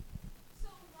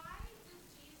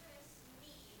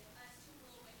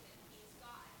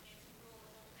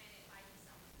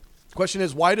 The question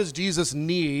is, why does Jesus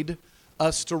need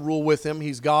us to rule with him?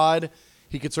 He's God.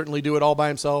 He could certainly do it all by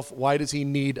himself. Why does he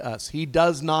need us? He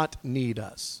does not need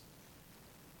us.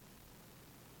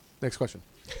 Next question.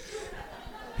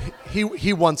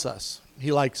 He wants us.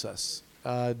 He likes us.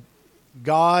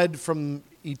 God from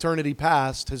eternity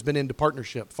past has been into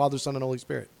partnership, Father, Son, and Holy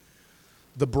Spirit.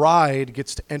 The bride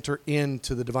gets to enter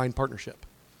into the divine partnership.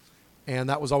 And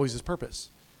that was always his purpose.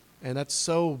 And that's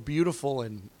so beautiful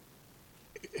and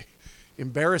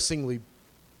embarrassingly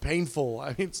painful.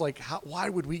 I mean, it's like, why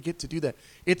would we get to do that?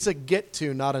 It's a get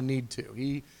to, not a need to.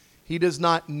 He does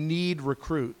not need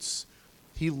recruits.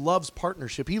 He loves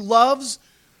partnership. He loves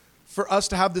for us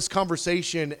to have this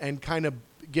conversation and kind of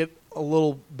get a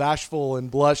little bashful and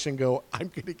blush and go, I'm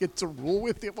going to get to rule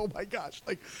with him. Oh my gosh.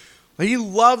 Like, he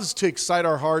loves to excite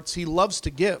our hearts. He loves to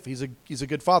give. He's a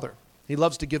good father. He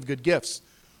loves to give good gifts.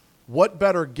 What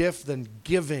better gift than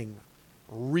giving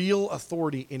real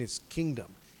authority in his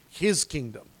kingdom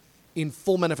in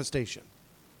full manifestation?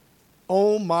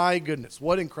 Oh my goodness.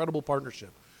 What incredible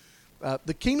partnership.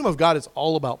 The kingdom of God is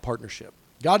all about partnership.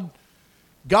 God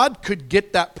could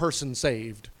get that person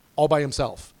saved all by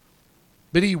himself.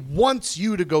 But he wants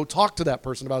you to go talk to that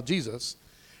person about Jesus.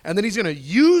 And then he's going to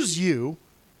use you.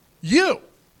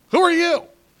 Who are you?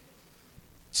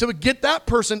 So get that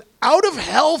person out of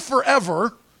hell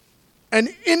forever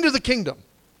and into the kingdom.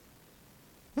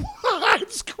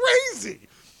 It's crazy.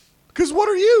 Because what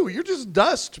are you? You're just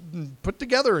dust put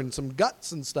together and some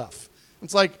guts and stuff.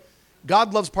 It's like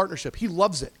God loves partnership. He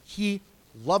loves it. He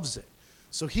loves it.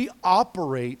 So he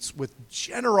operates with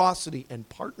generosity and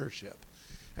partnership.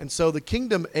 And so the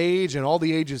kingdom age and all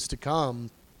the ages to come,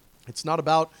 it's not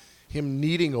about him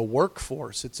needing a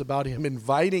workforce. It's about him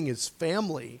inviting his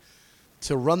family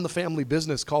to run the family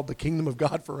business called the kingdom of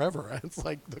God forever. It's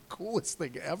like the coolest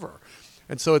thing ever.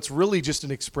 And so it's really just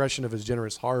an expression of his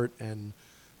generous heart and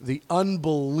the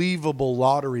unbelievable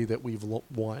lottery that we've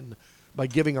won by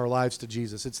giving our lives to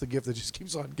Jesus. It's the gift that just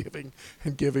keeps on giving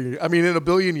and giving. I mean, in a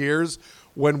billion years,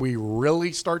 when we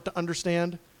really start to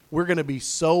understand, we're going to be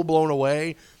so blown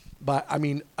away. But I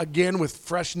mean, again, with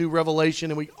fresh new revelation,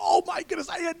 and oh my goodness,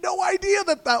 I had no idea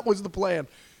that was the plan.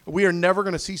 We are never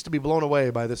going to cease to be blown away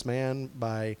by this man,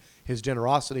 by his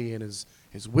generosity and his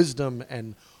wisdom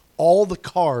and all the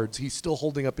cards he's still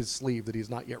holding up his sleeve that he's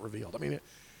not yet revealed. I mean,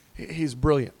 he's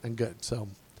brilliant and good. So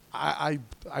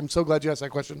I'm so glad you asked that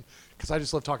question because I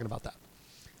just love talking about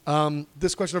that.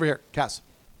 This question over here, Cass.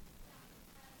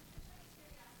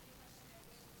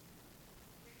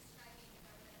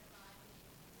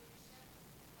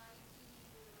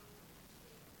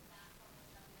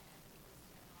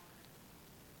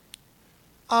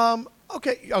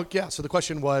 Okay. Oh, yeah. So the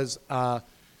question was, I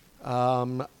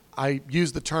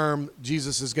used the term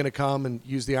Jesus is going to come and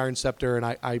use the iron scepter, and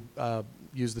I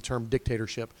used the term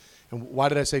dictatorship. And why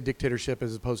did I say dictatorship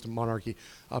as opposed to monarchy?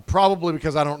 Probably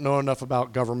because I don't know enough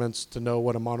about governments to know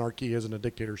what a monarchy is and a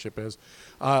dictatorship is.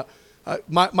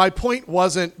 My point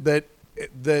wasn't that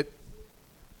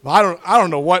I don't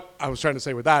know what I was trying to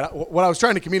say with that. What I was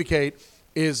trying to communicate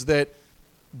is that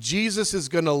Jesus is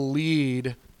going to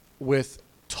lead with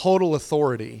total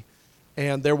authority,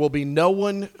 and there will be no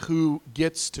one who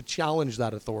gets to challenge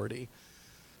that authority.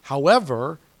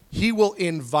 However, he will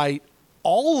invite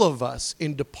all of us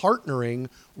into partnering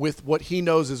with what he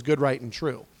knows is good, right, and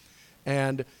true.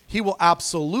 And he will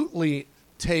absolutely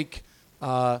take,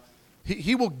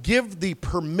 he will give the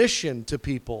permission to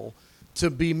people to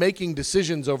be making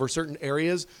decisions over certain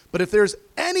areas. But if there's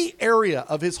any area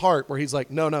of his heart where he's like,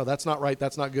 no, that's not right,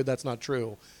 that's not good, that's not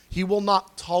true, he will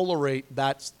not tolerate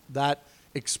that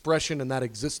expression and that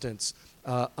existence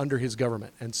under his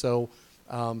government. And so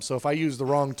if I use the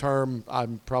wrong term,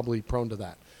 I'm probably prone to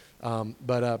that.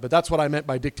 But that's what I meant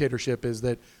by dictatorship, is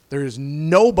that there is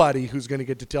nobody who's going to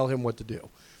get to tell him what to do.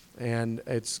 And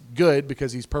it's good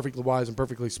because he's perfectly wise and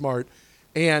perfectly smart.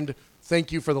 And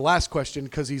thank you for the last question,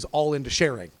 because he's all into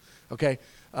sharing. Okay.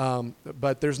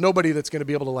 But there's nobody that's going to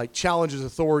be able to challenge his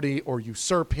authority or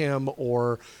usurp him,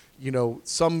 or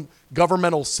some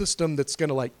governmental system that's going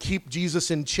to keep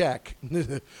Jesus in check.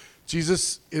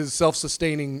 Jesus is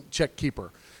self-sustaining check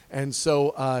keeper. And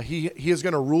so he is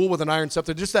going to rule with an iron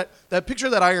scepter. Just that picture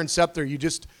of that iron scepter,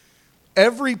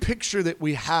 every picture that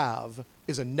we have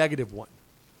is a negative one.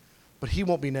 But he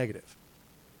won't be negative.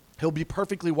 He'll be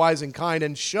perfectly wise and kind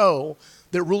and show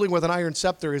that ruling with an iron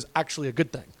scepter is actually a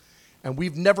good thing. And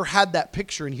we've never had that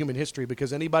picture in human history,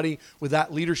 because anybody with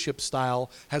that leadership style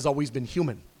has always been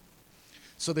human.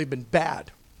 So they've been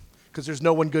bad, because there's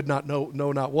no one good, not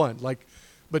one.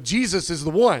 But Jesus is the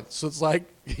one. So it's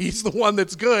he's the one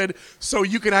that's good. So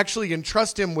you can actually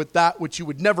entrust him with that which you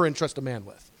would never entrust a man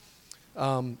with.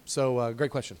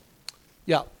 Great question.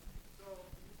 Yeah. So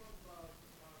you talked about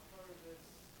part of this,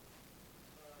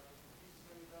 Jesus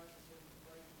coming back and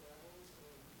fighting battles.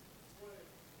 And what if,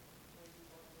 you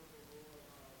talk a little bit more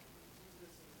about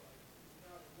Jesus is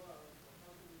God of love, but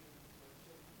how do we show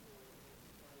people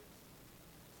Christ?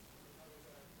 How does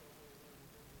that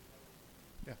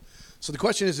Yeah. So the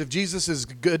question is, if Jesus is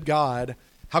a good God,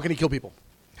 how can he kill people?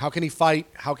 How can he fight?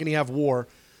 How can he have war?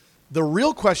 The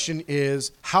real question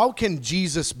is, how can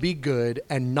Jesus be good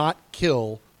and not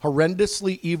kill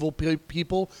horrendously evil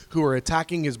people who are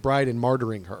attacking his bride and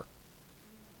martyring her?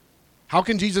 How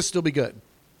can Jesus still be good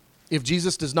if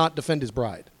Jesus does not defend his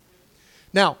bride?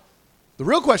 Now, the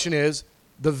real question is,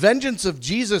 the vengeance of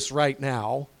Jesus right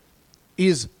now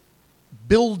is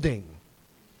building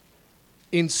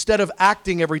instead of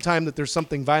acting every time that there's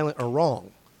something violent or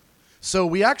wrong. So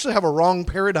we actually have a wrong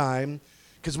paradigm,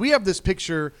 because we have this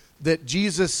picture that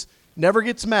Jesus never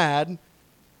gets mad,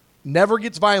 never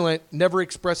gets violent, never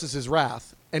expresses his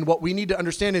wrath. And what we need to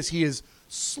understand is he is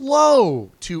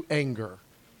slow to anger,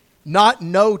 not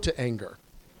no to anger.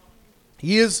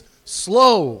 He is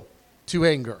slow to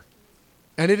anger,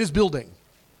 and it is building.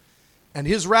 And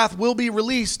his wrath will be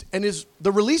released, and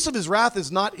the release of his wrath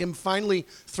is not him finally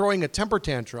throwing a temper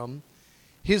tantrum.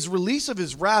 His release of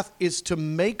his wrath is to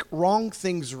make wrong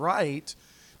things right,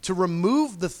 to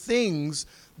remove the things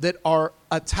that are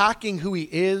attacking who he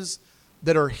is,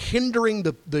 that are hindering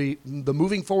the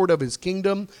moving forward of his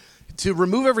kingdom. To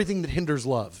remove everything that hinders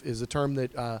love is a term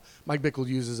that Mike Bickle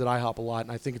uses at IHOP a lot,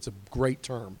 and I think it's a great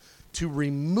term. To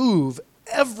remove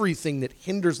everything that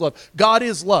hinders love. God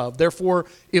is love. Therefore,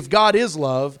 if God is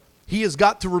love, he has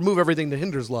got to remove everything that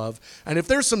hinders love. And if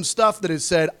there's some stuff that is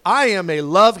said, I am a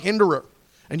love hinderer,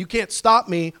 and you can't stop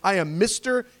me, I am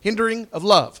Mr. Hindering of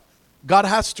love. God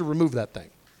has to remove that thing.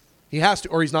 He has to,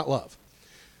 or he's not love.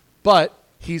 But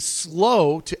he's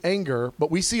slow to anger,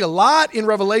 but we see a lot in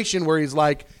Revelation where he's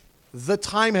like, the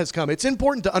time has come. It's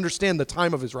important to understand the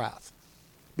time of his wrath,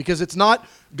 because it's not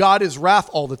God is wrath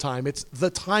all the time. It's the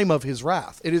time of his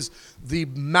wrath. It is the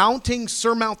mounting,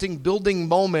 surmounting, building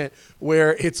moment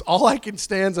where it's all I can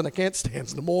stand and I can't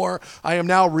stand no more. I am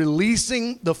now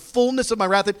releasing the fullness of my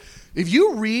wrath. If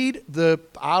you read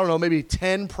maybe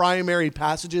 10 primary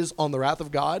passages on the wrath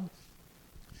of God,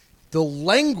 the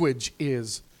language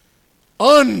is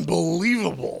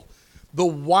unbelievable. The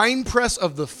winepress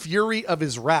of the fury of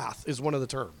his wrath is one of the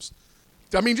terms.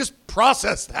 I mean, just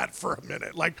process that for a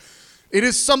minute. Like, it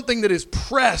is something that is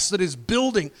pressed, that is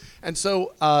building. And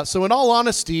so in all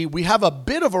honesty, we have a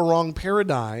bit of a wrong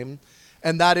paradigm,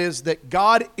 and that is that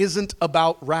God isn't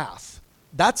about wrath.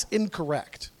 That's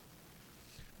incorrect.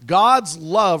 God's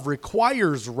love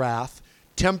requires wrath,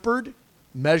 tempered,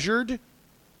 measured,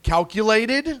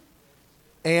 calculated,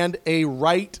 and a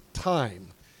right time.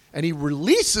 And he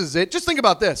releases it. Just think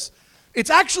about this. It's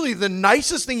actually the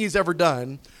nicest thing he's ever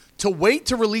done to wait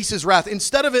to release his wrath,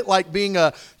 instead of it like being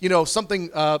some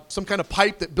kind of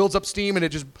pipe that builds up steam and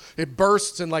it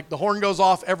bursts and like the horn goes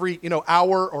off every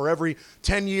hour or every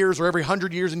 10 years or every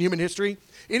 100 years in human history.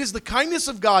 It is the kindness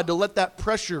of God to let that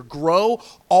pressure grow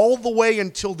all the way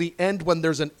until the end, when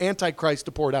there's an antichrist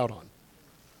to pour it out on,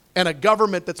 and a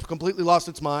government that's completely lost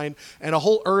its mind, and a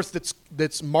whole earth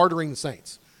that's martyring the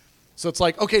saints. So it's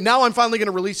like, okay, now I'm finally going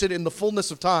to release it in the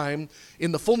fullness of time,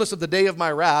 in the fullness of the day of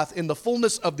my wrath, in the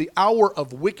fullness of the hour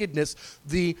of wickedness,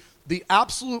 the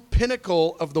absolute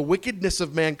pinnacle of the wickedness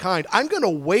of mankind. I'm going to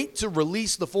wait to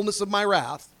release the fullness of my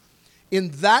wrath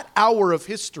in that hour of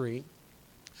history,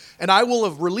 and I will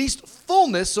have released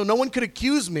fullness so no one could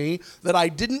accuse me that I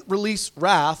didn't release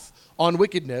wrath on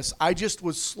wickedness. I just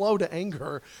was slow to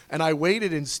anger, and I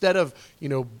waited. Instead of,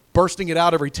 bursting it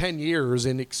out every 10 years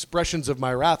in expressions of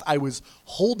my wrath, I was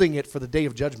holding it for the day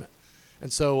of judgment.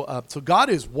 And so God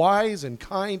is wise and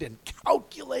kind and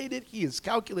calculated. He is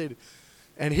calculated.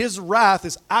 And his wrath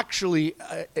is actually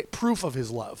a proof of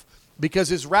his love, because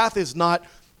his wrath is not,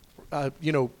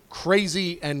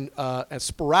 crazy and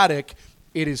sporadic.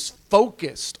 It is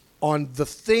focused on the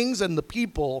things and the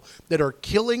people that are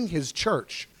killing his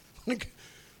church.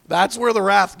 That's where the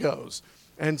wrath goes.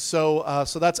 And so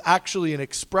that's actually an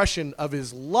expression of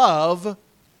his love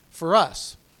for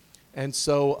us. And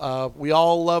so we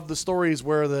all love the stories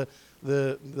where the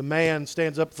man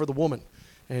stands up for the woman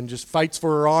and just fights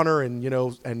for her honor and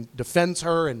and defends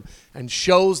her and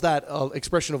shows that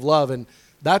expression of love. And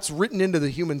that's written into the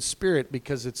human spirit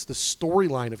because it's the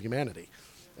storyline of humanity.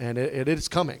 And it is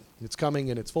coming. It's coming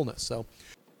in its fullness. So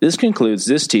this concludes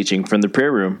this teaching from the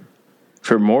prayer room.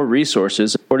 For more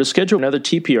resources or to schedule another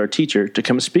TPR teacher to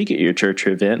come speak at your church or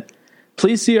event,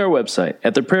 please see our website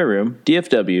at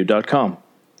theprayerroomdfw.com.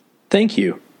 Thank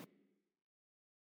you.